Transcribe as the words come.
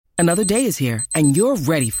Another day is here, and you're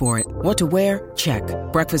ready for it. What to wear? Check.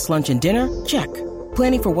 Breakfast, lunch, and dinner? Check.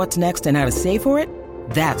 Planning for what's next and how to save for it?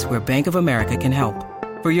 That's where Bank of America can help.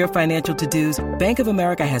 For your financial to-dos, Bank of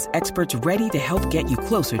America has experts ready to help get you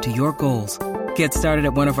closer to your goals. Get started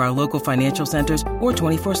at one of our local financial centers or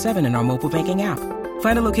 24/7 in our mobile banking app.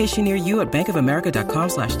 Find a location near you at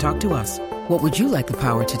bankofamerica.com/talktous. What would you like the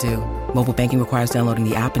power to do? Mobile banking requires downloading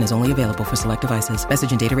the app and is only available for select devices.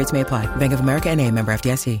 Message and data rates may apply. Bank of America N.A., member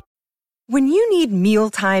FDIC. When you need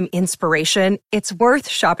mealtime inspiration, it's worth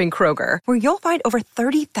shopping Kroger, where you'll find over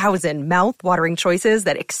 30,000 mouth-watering choices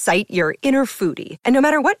that excite your inner foodie. And no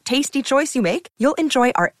matter what tasty choice you make, you'll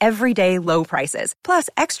enjoy our everyday low prices, plus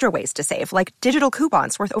extra ways to save, like digital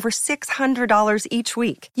coupons worth over $600 each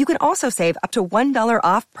week. You can also save up to $1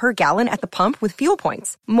 off per gallon at the pump with fuel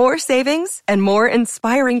points. More savings and more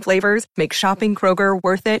inspiring flavors make shopping Kroger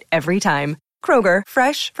worth it every time. Kroger,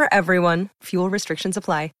 fresh for everyone. Fuel restrictions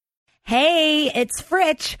apply. Hey, it's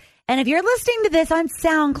Fritch. And if you're listening to this on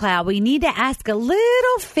SoundCloud, we need to ask a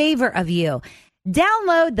little favor of you.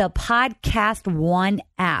 Download the Podcast One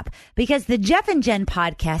app, because the Jeff and Jen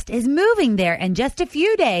podcast is moving there in just a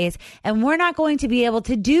few days, and we're not going to be able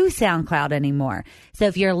to do SoundCloud anymore. So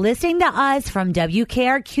if you're listening to us from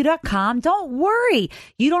WKRQ.com, don't worry.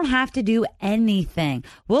 You don't have to do anything.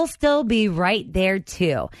 We'll still be right there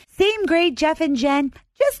too. Same great Jeff and Jen,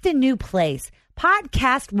 just a new place.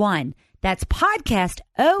 Podcast One. That's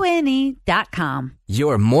podcastone.com.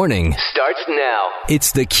 Your morning starts now.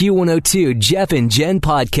 It's the Q102 Jeff and Jen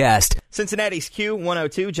podcast. Cincinnati's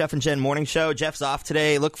Q102 Jeff and Jen morning show. Jeff's off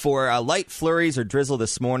today. Look for light flurries or drizzle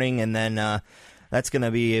this morning, and then that's going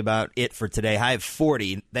to be about it for today. High of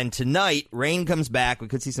 40. Then tonight, rain comes back. We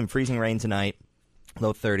could see some freezing rain tonight.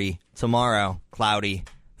 Low 30. Tomorrow, cloudy.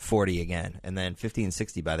 40 again, and then 50 and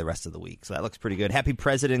 60 by the rest of the week. So that looks pretty good. Happy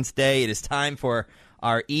President's Day. It is time for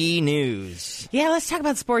our E-News. Yeah, let's talk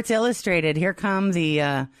about Sports Illustrated. Here come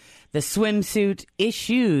the swimsuit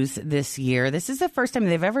issues this year. This is the first time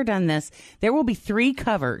they've ever done this. There will be 3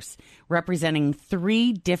 covers representing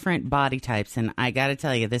 3 different body types, and I got to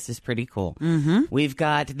tell you, this is pretty cool. Mm-hmm. We've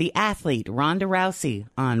got the athlete, Ronda Rousey,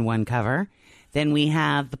 on one cover. Then we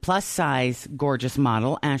have the plus-size gorgeous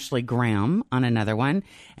model, Ashley Graham, on another one.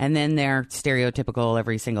 And then their stereotypical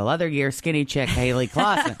every single other year skinny chick, Haley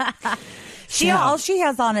Clausen. All she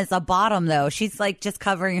has on is a bottom, though. She's like just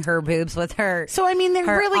covering her boobs with her. So I mean,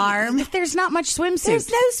 arm. There's not much swimsuit. There's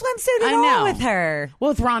no swimsuit at all with her.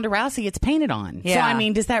 Well, with Ronda Rousey, it's painted on. Yeah. So I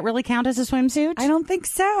mean, does that really count as a swimsuit? I don't think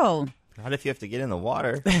so. Not if you have to get in the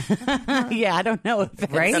water. Yeah, I don't know if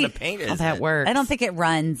What kind of paint is how that works. I don't think it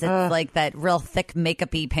runs. It's like that real thick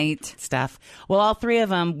makeup-y paint stuff. Well, all 3 of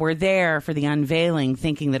them were there for the unveiling,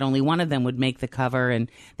 thinking that only one of them would make the cover,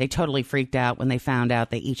 and they totally freaked out when they found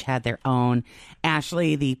out they each had their own.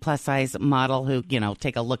 Ashley, the plus-size model, who,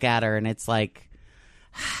 take a look at her, and it's like,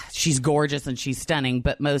 she's gorgeous and she's stunning,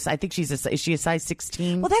 but I think is she a size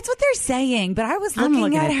 16? Well, that's what they're saying, but I was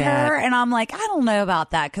looking at her and I'm like, I don't know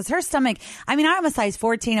about that, because her stomach, I'm a size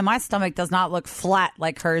 14 and my stomach does not look flat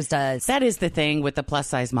like hers does. That is the thing with the plus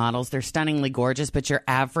size models. They're stunningly gorgeous, but your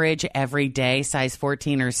average everyday size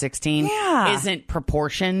 14 or 16 isn't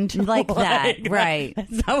proportioned like that. Right.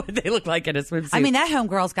 That's not what they look like in a swimsuit. That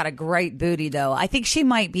homegirl's got a great booty, though. I think she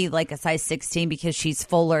might be like a size 16 because she's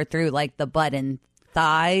fuller through like the butt and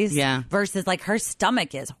thighs, versus like her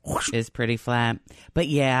stomach is pretty flat. But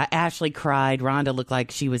yeah, Ashley cried. Rhonda looked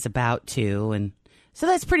like she was about to, and so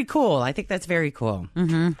that's pretty cool. I think that's very cool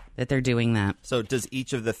that they're doing that. So does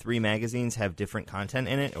each of the 3 magazines have different content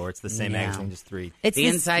in it, or it's the same magazine, just 3? It's the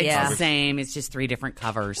inside's the same. It's just 3 different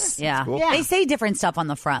covers. Yeah. Cool. They say different stuff on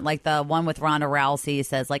the front. Like the one with Ronda Rousey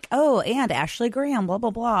says like, oh, and Ashley Graham, blah,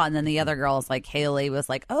 blah, blah. And then the other girl is like, Haley was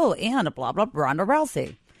like, oh, and blah, blah, Ronda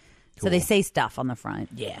Rousey. Cool. So they say stuff on the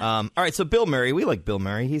front. Yeah. All right, so Bill Murray, we like Bill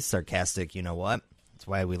Murray. He's sarcastic, you know what? That's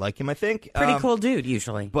why we like him, I think. Pretty cool dude,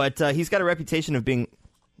 usually. But he's got a reputation of being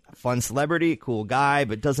a fun celebrity, cool guy,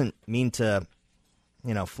 but doesn't mean to,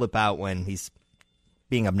 flip out when he's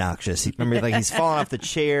being obnoxious. Remember, he's falling off the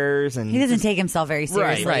chairs. And he doesn't take himself very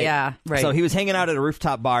seriously. Right. Yeah. Right. So he was hanging out at a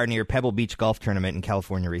rooftop bar near Pebble Beach Golf Tournament in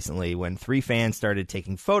California recently when 3 fans started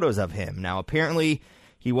taking photos of him. Now, apparently,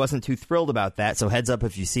 he wasn't too thrilled about that, so heads up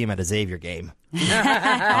if you see him at a Xavier game.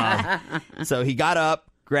 So he got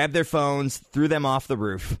up, grabbed their phones, threw them off the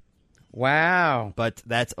roof. Wow. But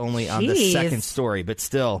that's only on the second story. But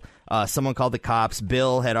still, someone called the cops.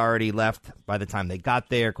 Bill had already left by the time they got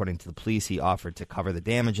there. According to the police, he offered to cover the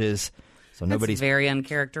damages. So nobody's very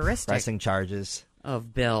uncharacteristic pressing charges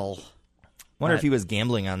of Bill. Wonder if he was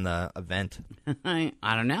gambling on the event. I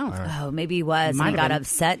don't know. Oh, maybe he was. Might And have got been.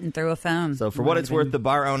 upset and threw a phone. So for what it's worth, the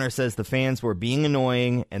bar owner says the fans were being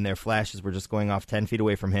annoying and their flashes were just going off 10 feet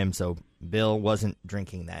away from him, so Bill wasn't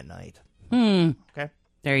drinking that night. Okay.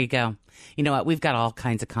 There you go. You know what? We've got all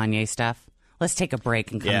kinds of Kanye stuff. Let's take a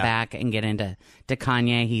break and come back and get into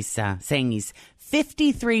Kanye. He's saying he's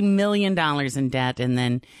 $53 million in debt, and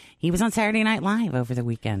then he was on Saturday Night Live over the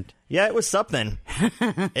weekend. Yeah, it was something.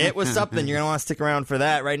 It was something. You're going to want to stick around for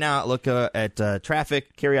that. Right now, look at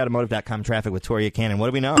traffic, carryautomotive.com traffic with Toria Cannon. What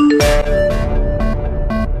do we know?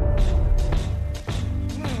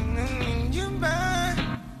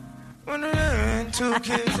 Two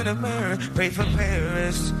kids in a mirror, pray for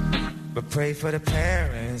Paris, but pray for the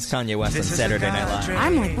parents. Kanye West on Saturday Night Live.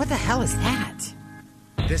 I'm like, what the hell is that?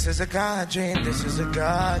 This is a God dream, this is a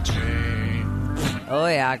God dream. Oh,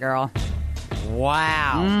 yeah, girl.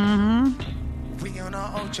 Wow. We on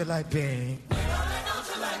our ultralight beam.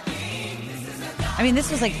 I mean,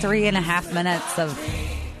 this was like 3.5 minutes of...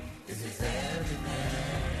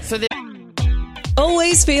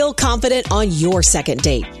 Always feel confident on your second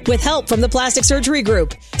date. With help from the Plastic Surgery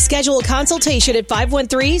Group. Schedule a consultation at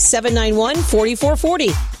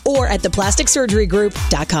 513-791-4440 or at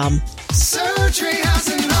theplasticsurgerygroup.com. Surgery has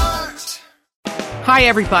an art. Hi,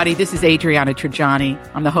 everybody. This is Adriana Trajani.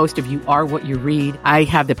 I'm the host of You Are What You Read. I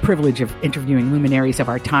have the privilege of interviewing luminaries of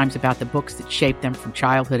our times about the books that shaped them from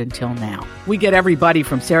childhood until now. We get everybody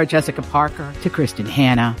from Sarah Jessica Parker to Kristen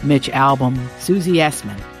Hanna, Mitch Albom, Susie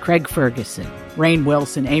Essman, Craig Ferguson, Rainn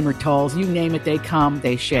Wilson, Amor Tolls, you name it, they come,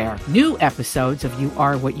 they share. New episodes of You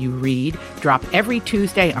Are What You Read drop every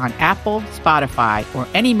Tuesday on Apple, Spotify, or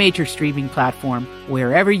any major streaming platform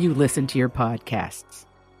wherever you listen to your podcasts.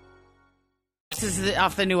 This is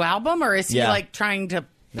off the new album, or is he like trying to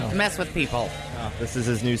mess with people? No, this is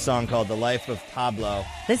his new song called The Life of Pablo.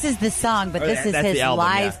 This is the song, but this is that's his the album,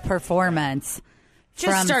 live performance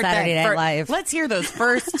from start Saturday that Night Live. Let's hear those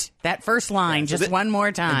that first line one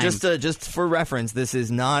more time. Just for reference, this is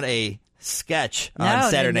not a sketch No, on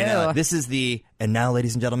Saturday they Night knew. Live. This is and now,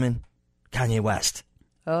 ladies and gentlemen, Kanye West.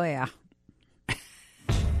 Oh, yeah.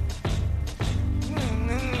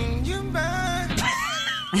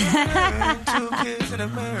 Two kids in a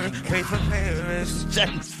mirror, pray for Paris.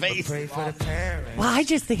 Jen's face. Pray for the parents. Well, I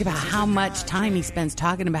just think about how much time he spends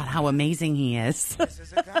talking about how amazing he is.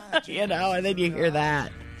 You know, and then you hear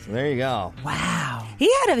that. So there you go. Wow. He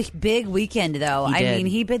had a big weekend, though. He did. I mean,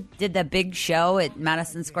 he did the big show at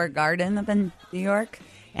Madison Square Garden up in New York.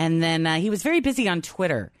 And then he was very busy on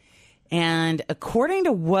Twitter. And according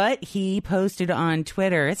to what he posted on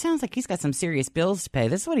Twitter, it sounds like he's got some serious bills to pay.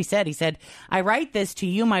 This is what he said. He said, I write this to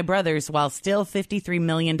you, my brothers, while still $53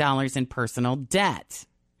 million in personal debt.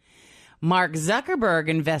 Mark Zuckerberg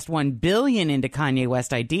invests $1 billion into Kanye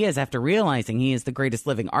West ideas after realizing he is the greatest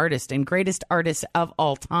living artist and greatest artist of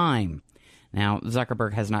all time. Now,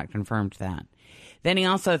 Zuckerberg has not confirmed that. Then he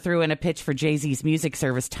also threw in a pitch for Jay-Z's music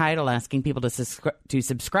service Tidal, asking people to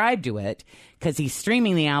subscribe to it because he's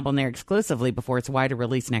streaming the album there exclusively before its wider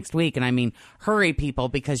release next week. And I mean, hurry, people,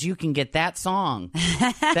 because you can get that song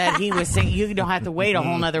that he was singing. You don't have to wait a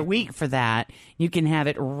whole nother week for that. You can have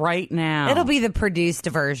it right now. It'll be the produced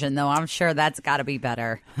version, though. I'm sure that's got to be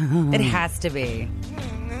better. It has to be.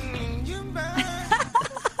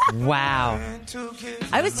 Wow.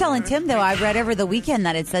 I was telling Tim, though, I read over the weekend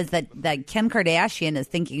that it says that Kim Kardashian is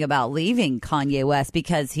thinking about leaving Kanye West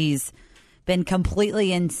because he's been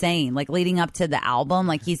completely insane, like leading up to the album.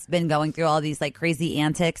 Like he's been going through all these like crazy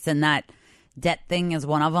antics, and that debt thing is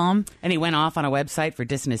one of them. And he went off on a website for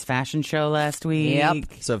dissing his fashion show last week. Yep.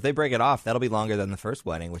 So if they break it off, that'll be longer than the first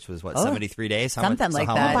wedding, which was, 73 days? Something like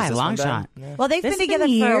that. By a long shot. Yeah. Well, they've This been has together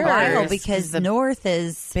been for a while years. because The North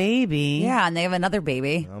is... Baby. Yeah, and they have another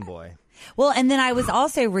baby. Oh, boy. Well, and then I was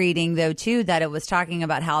also reading, though, too, that it was talking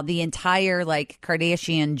about how the entire, like,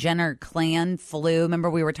 Kardashian-Jenner clan flew. Remember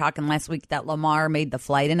we were talking last week that Lamar made the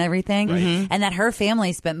flight and everything? Right. And that her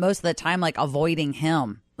family spent most of the time, like, avoiding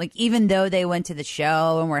him. Like, even though they went to the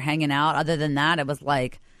show and were hanging out, other than that, it was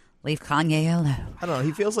like, leave Kanye alone. I don't know.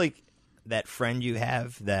 He feels like that friend you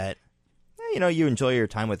have that, you enjoy your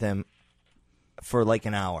time with him for like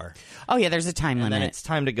an hour. Oh, yeah, there's a time And limit. then it's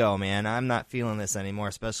time to go, man. I'm not feeling this anymore,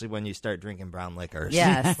 especially when you start drinking brown liquors.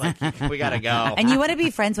 Yes. Like, we got to go. And you want to be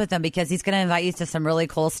friends with him because he's going to invite you to some really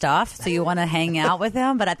cool stuff. So you want to hang out with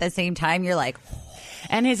him. But at the same time, you're like...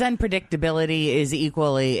 And his unpredictability is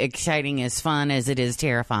equally exciting as fun as it is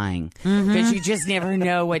terrifying. Because you just never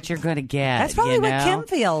know what you're going to get. That's probably you what know? Kim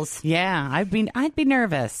feels. Yeah, I'd be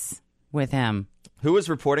nervous with him. Who was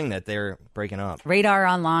reporting that they're breaking up? Radar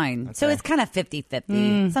Online. Okay. So it's kind of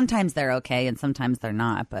 50-50. Sometimes they're okay and sometimes they're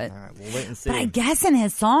not. But All right, we'll wait and see. But I guess in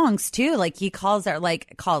his songs too, like he calls her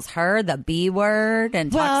the B word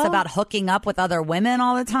and talks about hooking up with other women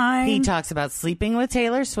all the time. He talks about sleeping with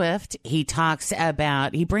Taylor Swift. He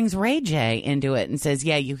brings Ray J into it and says,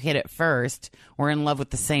 yeah, you hit it first. We're in love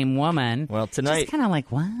with the same woman. Well, tonight, kind of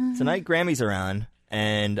like, what? Tonight Grammys are on,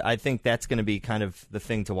 and I think that's going to be kind of the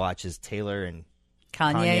thing to watch is Taylor and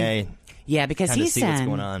Kanye. Yeah, because he see said, what's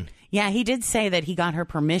going on. Yeah, he did say that he got her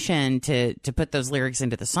permission to put those lyrics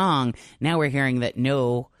into the song. Now we're hearing that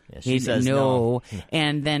no. Yeah, she says no.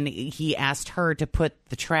 And then he asked her to put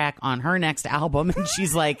the track on her next album, and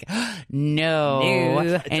she's like, no.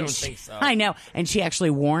 I don't think so. I know. And she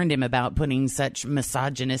actually warned him about putting such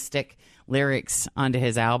misogynistic lyrics onto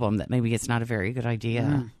his album that maybe it's not a very good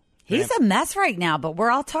idea. He's a mess right now, but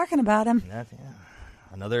we're all talking about him.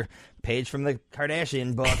 Another page from the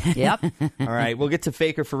Kardashian book. Yep. All right, we'll get to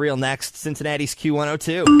Faker for Real next. Cincinnati's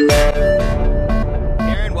Q102.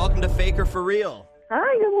 Karen, welcome to Faker for Real.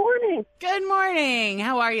 Hi, good morning. Good morning.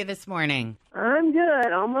 How are you this morning? I'm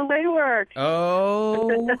good. On my way to work.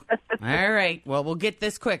 Oh, all right. Well, we'll get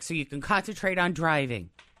this quick so you can concentrate on driving.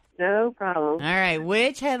 No problem. All right.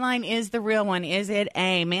 Which headline is the real one? Is it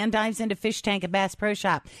A, man dives into fish tank at Bass Pro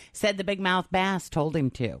Shop, said the big mouth bass told him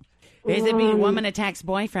to? Is it B, woman attacks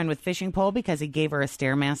boyfriend with fishing pole because he gave her a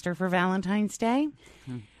Stairmaster for Valentine's Day?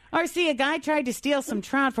 Or C, a guy tried to steal some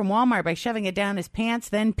trout from Walmart by shoving it down his pants,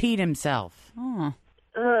 then peed himself? Oh,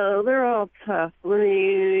 they're all tough. Let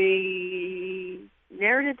me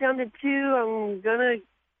narrow it down to two. I'm going to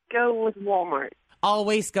go with Walmart.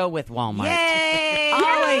 Always go with Walmart. Yay!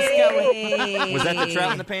 Always go with Was that the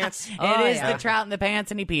trout in the pants? It is the trout in the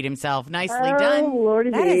pants, and he peed himself. Nicely Oh, done.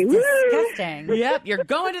 Lordy That me. is Woo! disgusting. Yep, you're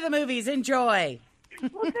going to the movies. Enjoy.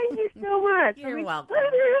 Well, thank you so much. You're welcome.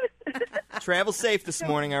 Travel safe this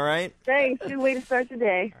morning, all right? Thanks. Good way to start the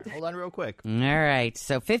day. Hold on real quick. All right.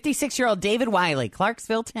 So 56-year-old David Wiley,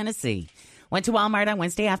 Clarksville, Tennessee, went to Walmart on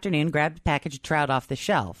Wednesday afternoon, grabbed a package of trout off the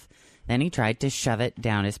shelf. Then he tried to shove it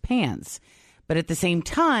down his pants. But at the same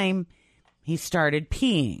time, he started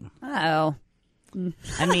peeing. Oh.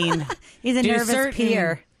 I mean, He's a do nervous certain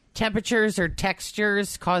peer. temperatures or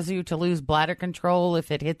textures cause you to lose bladder control if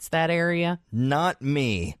it hits that area? Not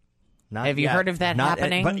me. Not Have you yet. heard of that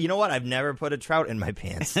happening? But you know what? I've never put a trout in my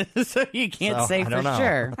pants. So you can't So, say I for don't know.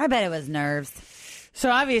 sure. I bet it was nerves. So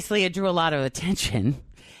obviously it drew a lot of attention,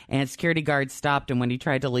 and security guards stopped him when he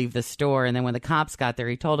tried to leave the store. And then when the cops got there,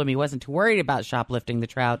 he told him he wasn't too worried about shoplifting the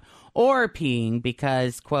trout or peeing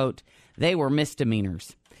because, quote, they were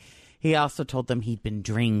misdemeanors. He also told them he'd been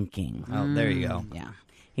drinking. Oh, there you go. Yeah.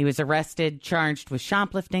 He was arrested, charged with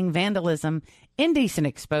shoplifting, vandalism, indecent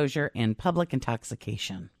exposure, and public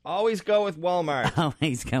intoxication. Always go with Walmart.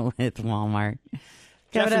 Always go with Walmart.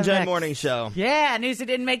 Jeff Coming and up Jen next. Morning Show. Yeah, news that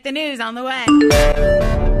didn't make the news on the way.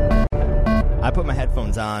 I put my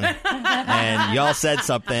headphones on, and y'all said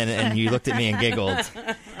something, and you looked at me and giggled.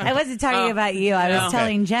 I wasn't talking about you. I was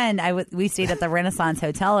telling Jen, we stayed at the Renaissance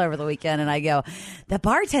Hotel over the weekend, and I go, the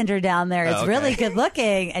bartender down there is Oh, okay. really good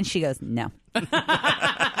looking. And she goes, no.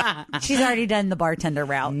 She's already done the bartender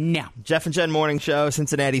route. No. Jeff and Jen Morning Show,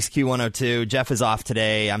 Cincinnati's Q102. Jeff is off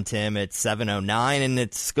today. I'm Tim. It's 7:09, and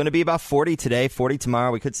it's going to be about 40 today, 40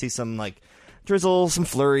 tomorrow. We could see some, drizzle, some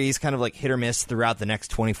flurries, kind of hit or miss throughout the next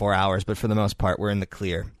 24 hours, but for the most part, we're in the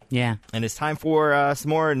clear. Yeah. And it's time for some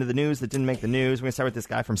more into the news that didn't make the news. We're going to start with this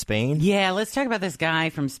guy from Spain. Yeah, let's talk about this guy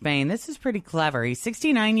from Spain. This is pretty clever. He's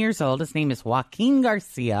 69 years old. His name is Joaquin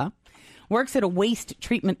Garcia. Works at a waste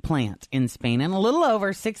treatment plant in Spain. And a little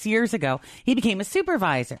over 6 years ago, he became a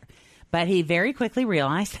supervisor. But he very quickly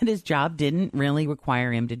realized that his job didn't really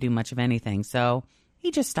require him to do much of anything. So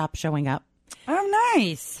he just stopped showing up. Oh,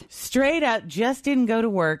 nice. Straight up, just didn't go to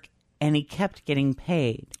work, and he kept getting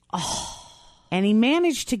paid. Oh. And he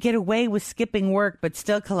managed to get away with skipping work, but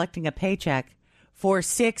still collecting a paycheck for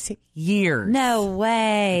 6 years. No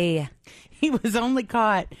way. He was only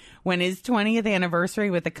caught when his 20th anniversary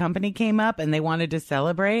with the company came up and they wanted to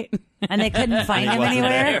celebrate. And they couldn't find him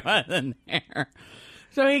anywhere? He wasn't there.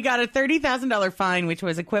 So he got a $30,000 fine, which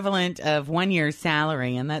was equivalent of 1 year's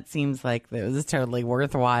salary, and that seems like it was totally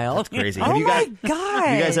worthwhile. That's crazy. Oh, my God.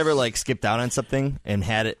 Have you guys ever skipped out on something and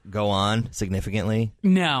had it go on significantly?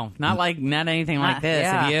 No, not anything like this.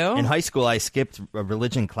 yeah. Have you? In high school, I skipped a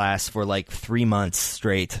religion class for 3 months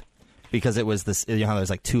straight because it was this. You know how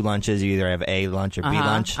there's 2 lunches. You either have A lunch or B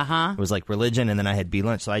lunch. It was religion, and then I had B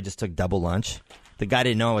lunch, so I just took double lunch. The guy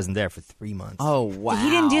didn't know I wasn't there for 3 months. Oh, wow.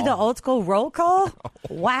 He didn't do the old school roll call?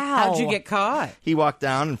 Wow. How'd you get caught? He walked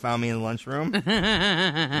down and found me in the lunchroom.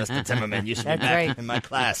 Mr. Timmerman, you should be back in my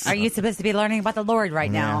class. Are you supposed to be learning about the Lord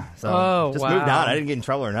right now? So just moved out. I didn't get in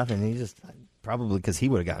trouble or nothing. He just probably because he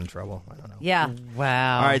would have gotten in trouble. I don't know. Yeah.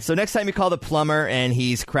 Wow. All right. So next time you call the plumber and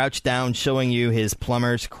he's crouched down showing you his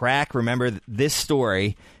plumber's crack, remember this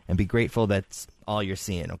story and be grateful that's all you're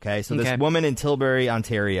seeing. Okay. So this woman in Tilbury,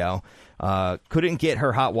 Ontario, couldn't get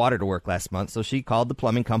her hot water to work last month, so she called the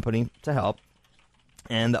plumbing company to help.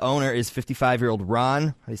 And the owner is 55-year-old Ron.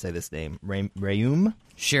 How do you say this name? Rayum?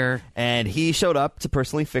 Sure. And he showed up to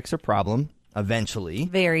personally fix her problem. Eventually.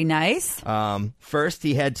 Very nice. First,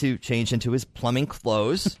 he had to change into his plumbing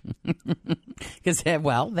clothes. Because,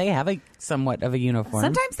 they have somewhat of a uniform.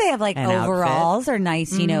 Sometimes they have like overalls or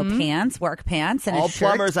nice, pants, work pants. And all a shirt.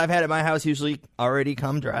 Plumbers I've had at my house usually already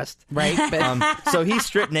come dressed. Right. So he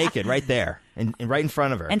stripped naked right there, and right in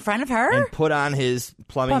front of her. In front of her? And put on his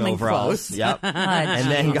plumbing overalls. Clothes. Yep.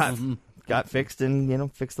 And then got fixed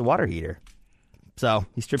and, fixed the water heater. So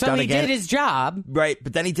he stripped down again. So he did his job. Right,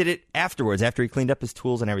 but then he did it afterwards, after he cleaned up his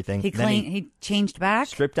tools and everything. He changed back?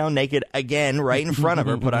 Stripped down naked again right in front of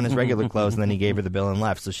her, put on his regular clothes, and then he gave her the bill and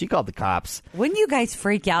left. So she called the cops. Wouldn't you guys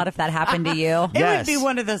freak out if that happened to you? It would be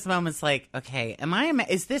one of those moments like, okay,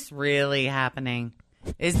 is this really happening?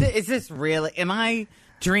 Is this really, am I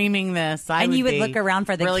dreaming this? And you would look around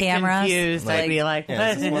for the really cameras. Confused. I'd be like,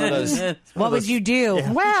 what would you do?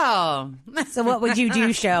 Yeah. Well, so what would you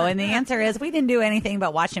do, show? And the answer is we didn't do anything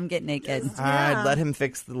but watch him get naked. I'd let him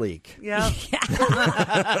fix the leak. Yeah.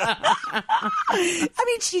 I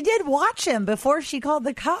mean, she did watch him before she called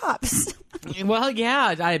the cops. Well,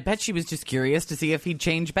 yeah, I bet she was just curious to see if he'd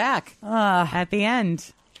change back at the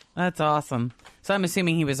end. That's awesome. So I'm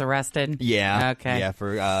assuming he was arrested? Yeah. Okay. Yeah,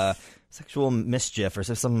 for sexual mischief or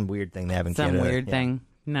some weird thing they have in Canada. Some weird thing.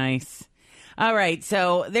 Nice. All right,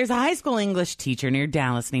 so there's a high school English teacher near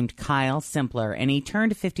Dallas named Kyle Simpler, and he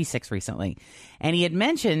turned 56 recently. And he had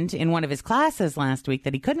mentioned in one of his classes last week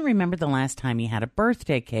that he couldn't remember the last time he had a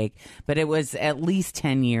birthday cake, but it was at least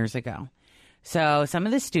 10 years ago. So some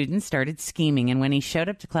of the students started scheming, and when he showed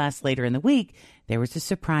up to class later in the week, there was a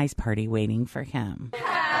surprise party waiting for him.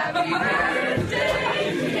 Happy birthday!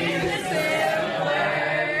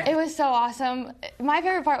 It was so awesome. My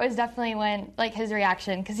favorite part was definitely when, his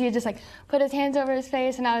reaction, because he had just, put his hands over his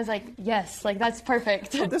face, and I was like, yes, that's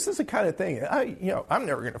perfect. Well, this is the kind of thing, I'm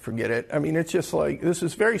never going to forget it. I mean, it's just this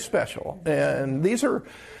is very special. And these are,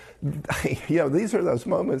 these are those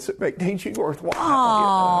moments that make teaching worthwhile.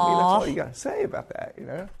 I mean, that's all you got to say about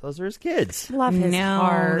that, Those are his kids. Love his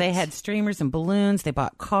heart. They had streamers and balloons. They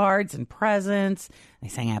bought cards and presents. They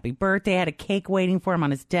sang happy birthday. Had a cake waiting for him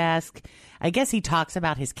on his desk. I guess he talks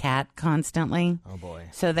about his cat constantly. Oh, boy.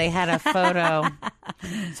 So they had a photo.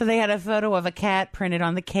 Of a cat printed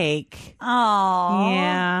on the cake. Oh,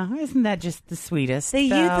 yeah. Isn't that just the sweetest? The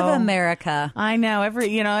youth of America. I know.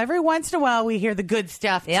 Every once in a while we hear the good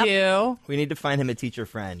stuff, too. We need to find him a teacher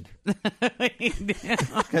friend.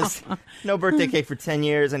 Because no birthday cake for 10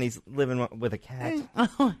 years and he's living with a cat.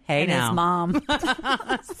 Oh, hey, and now. his mom.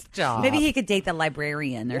 Stop. Maybe he could date the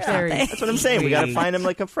librarian or something. That's what I'm saying. We got to find him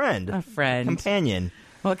a friend. A friend. Companion.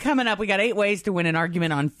 Well, coming up, we got 8 ways to win an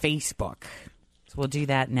argument on Facebook. So we'll do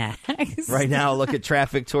that next. Right now, look at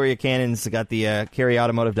traffic. Victoria Cannon's got the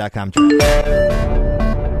carryautomotive.com traffic.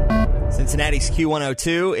 Cincinnati's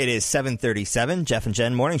Q102. It is 7:37. Jeff and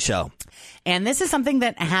Jen Morning Show. And this is something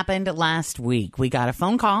that happened last week. We got a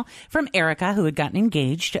phone call from Erica, who had gotten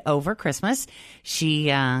engaged over Christmas. She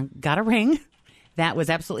got a ring that was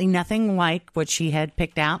absolutely nothing like what she had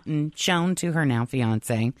picked out and shown to her now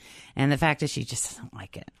fiance. And the fact is she just doesn't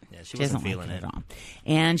like it. Yeah, she wasn't feeling it at all.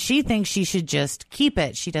 And she thinks she should just keep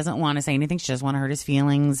it. She doesn't want to say anything. She doesn't want to hurt his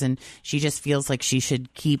feelings. And she just feels like she should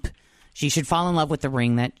fall in love with the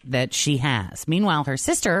ring that she has. Meanwhile, her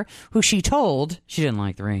sister, who she told she didn't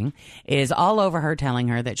like the ring, is all over her, telling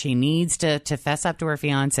her that she needs to fess up to her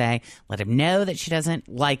fiance, let him know that she doesn't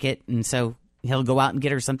like it, and so he'll go out and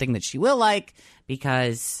get her something that she will like,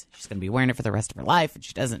 because she's going to be wearing it for the rest of her life, and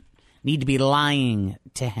she doesn't need to be lying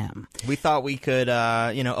to him. We thought we could,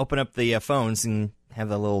 open up the phones and have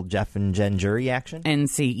the little Jeff and Jen jury action. And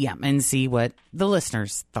see what the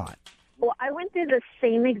listeners thought. Well, I went through the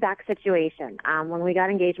same exact situation. When we got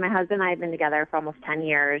engaged, my husband and I had been together for almost 10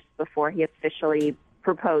 years before he officially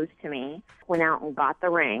proposed to me. Went out and got the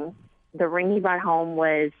ring. The ring he brought home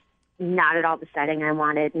was not at all the setting I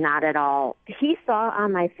wanted, not at all. He saw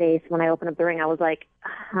on my face when I opened up the ring, I was like,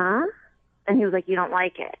 huh? And he was like, you don't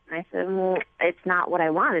like it. And I said, well, it's not what I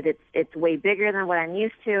wanted. It's way bigger than what I'm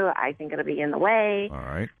used to. I think it'll be in the way. All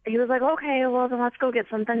right. He was like, okay, well, then let's go get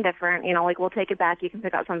something different. Like, we'll take it back. You can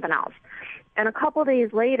pick out something else. And a couple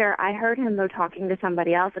days later, I heard him, though, talking to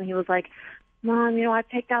somebody else, and he was like, Mom, I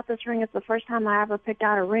picked out this ring. It's the first time I ever picked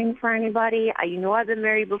out a ring for anybody. I've been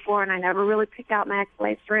married before, and I never really picked out my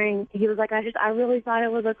ex-wife's ring. He was like, I really thought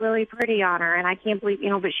it would look really pretty on her, and I can't believe,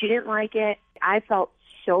 but she didn't like it. I felt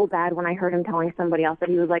so bad when I heard him telling somebody else that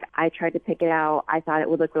he was like, I tried to pick it out. I thought it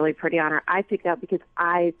would look really pretty on her. I picked it out because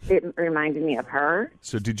it reminded me of her.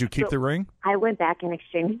 So did you keep the ring? I went back and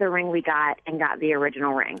exchanged the ring we got and got the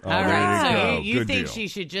original ring. All right. So you Good think deal. she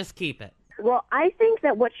should just keep it? Well, I think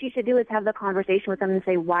that what she should do is have the conversation with them and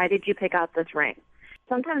say, why did you pick out this ring?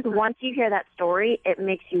 Sometimes once you hear that story, it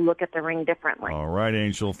makes you look at the ring differently. All right,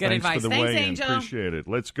 Angel. Good Thanks advice. for the Thanks, weigh-in. Angel. Appreciate it.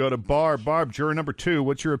 Let's go to Barb. Barb, juror number 2.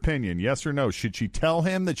 What's your opinion? Yes or no? Should she tell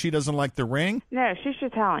him that she doesn't like the ring? No, she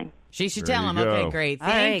should tell him. She should There tell you him. go. Okay, great.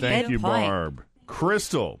 Thank you, point. Barb.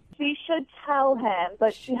 Crystal. She should tell him,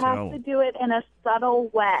 but she Tell has to him. do it in a subtle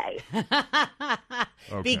way.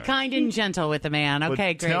 Be kind and gentle with the man.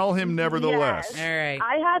 Okay, But great. tell him nevertheless. Yes. All right.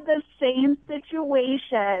 I had the same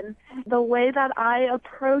situation. The way that I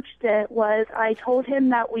approached it was I told him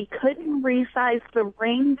that we couldn't resize the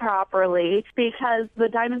ring properly because the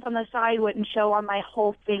diamonds on the side wouldn't show on my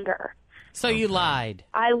whole finger. So you lied.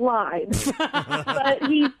 I lied. But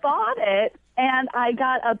he bought it, and I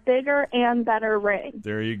got a bigger and better ring.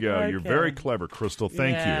 There you go. You're Okay. very clever, Crystal.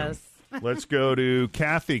 Thank Yes. you. Let's go to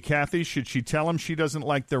Kathy. Kathy, should she tell him she doesn't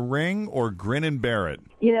like the ring or grin and bear it?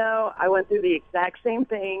 I went through the exact same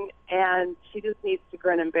thing, and she just needs to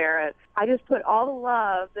grin and bear it. I just put all the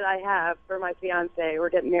love that I have for my fiancé. We're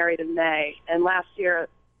getting married in May, and last year,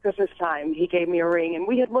 Christmas time, he gave me a ring, and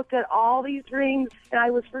we had looked at all these rings, and I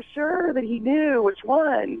was for sure that he knew which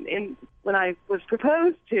one. And when I was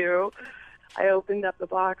proposed to, I opened up the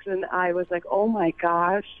box, and I was like, oh, my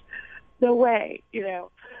gosh, no way, Yeah.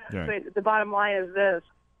 But the bottom line is this.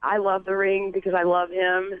 I love the ring because I love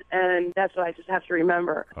him, and that's what I just have to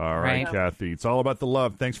remember. All right, Kathy. It's all about the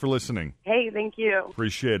love. Thanks for listening. Hey, thank you.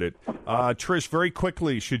 Appreciate it. Trish, very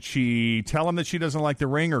quickly, should she tell him that she doesn't like the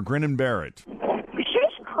ring or grin and bear it?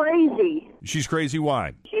 She's crazy. She's crazy.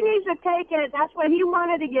 Why? She needs to take it. That's what he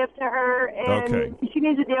wanted to give to her, and Okay. she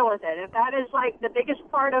needs to deal with it. If that is like the biggest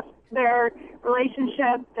part of their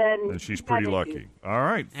relationship, then Then she's pretty lucky. All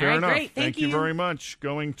right, fair right, enough. great. Thank you you. very much.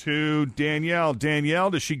 Going to Danielle. Danielle,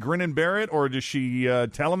 does she grin and bear it, or does she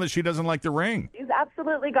tell him that she doesn't like the ring? She's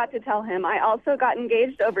absolutely got to tell him. I also got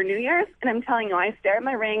engaged over New Year's, and I'm telling you, I stare at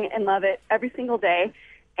my ring and love it every single day,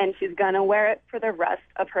 and she's going to wear it for the rest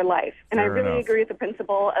of her life. And I Fair really enough. agree with the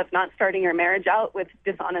principle of not starting your marriage out with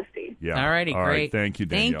dishonesty. Yeah. All righty, All right, great. thank you,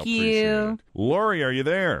 Danielle. Thank you. Appreciate it. Lori, are you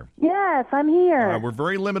there? Yes, I'm here. We're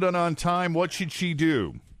very limited on time. What should she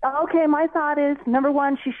do? Okay, my thought is, number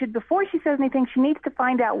one, she should, before she says anything, she needs to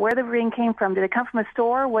find out where the ring came from. Did it come from a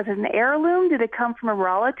store? Was it an heirloom? Did it come from a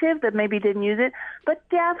relative that maybe didn't use it? But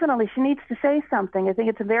definitely, she needs to say something. I think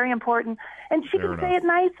it's very important. And she Fair can say it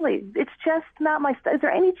nicely. It's just not my style. Is there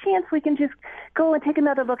any chance we can just go and take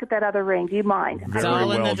another look at that other ring? Do you mind? It's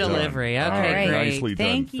all in the delivery. Done. Okay, All right, great. nicely done.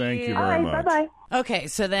 Thank you. Thank you All very right, much. bye-bye. Okay,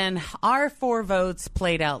 so then our 4 votes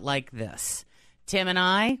played out like this. Tim and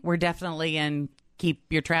I were definitely in keep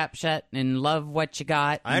your trap shut and love what you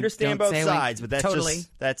got. I understand Don't both say sides, but that's totally.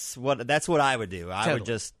 just that's what I would do. I would Totally.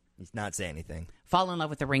 just not say anything. Fall in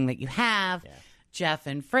love with the ring that you have. Jeff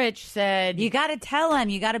and Fritch said, You got to tell him.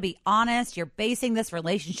 You got to be honest. You're basing this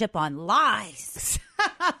relationship on lies.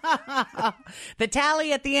 the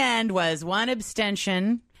tally at the end was 1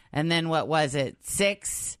 abstention. And then what was it?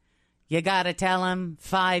 6, you got to tell him.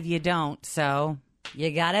 5, you don't. So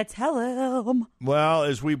you got to tell him. Well,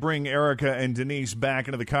 as we bring Erica and Denise back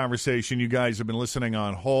into the conversation, you guys have been listening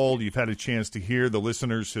on hold. You've had a chance to hear. The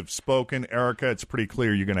listeners have spoken. Erica, it's pretty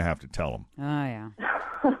clear you're going to have to tell them. Oh, yeah.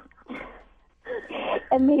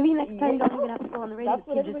 And maybe next time you don't even have to go on the radio.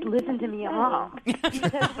 You just listen to me all. Because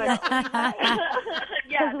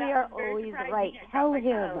we are always right. Tell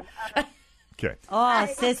him. Okay. Oh,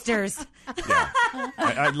 sisters.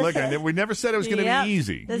 Look, we never said it was going to Yep. be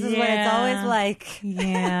easy. This is what it's always like.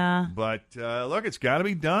 Yeah. But look, it's got to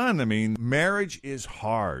be done. I mean, marriage is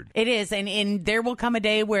hard. It is, and there will come a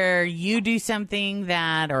day where you do something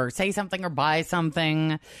that, or say something, or buy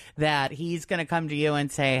something that he's going to come to you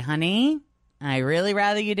and say, "Honey, I really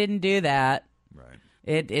rather you didn't do that." Right.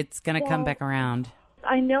 It's going to come back around.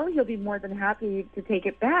 I know he'll be more than happy to take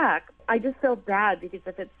it back. I just feel bad because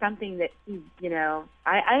if it's something that he,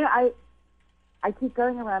 I keep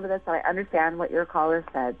going around to this, so I understand what your caller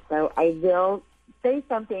said. So I will say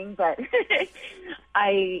something, but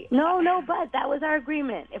but that was our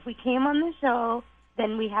agreement. If we came on the show,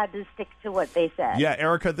 then we had to stick to what they said. Yeah,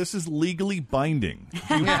 Erica, this is legally binding.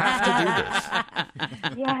 You have to do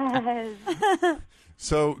this. Yes.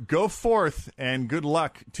 So go forth, and good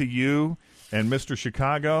luck to you and Mr.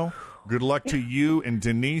 Chicago. Good luck to you and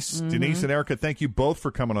Denise. Mm-hmm. Denise and Erica, thank you both for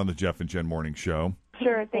coming on the Jeff and Jen Morning Show.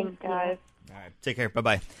 Sure, thanks, guys. All right, take care.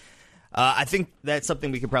 Bye-bye. I think that's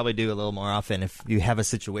something we could probably do a little more often. If you have a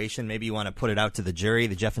situation, maybe you want to put it out to the jury,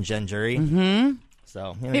 the Jeff and Jen jury. Mm-hmm.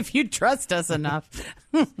 So, if you trust us enough.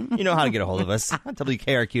 You know how to get a hold of us.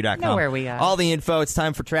 WKRQ.com. Know where we are. All the info. It's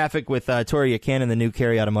time for traffic with Tori Yakin and the new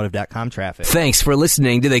CarryAutomotive.com traffic. Thanks for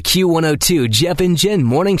listening to the Q102 Jeff and Jen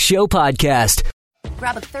Morning Show podcast.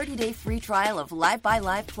 Grab a 30-day free trial of Live by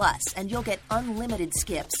Live Plus, and you'll get unlimited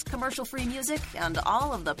skips, commercial-free music, and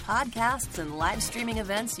all of the podcasts and live streaming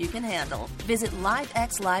events you can handle. Visit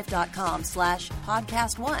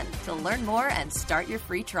livexlive.com/podcast1 to learn more and start your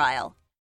free trial.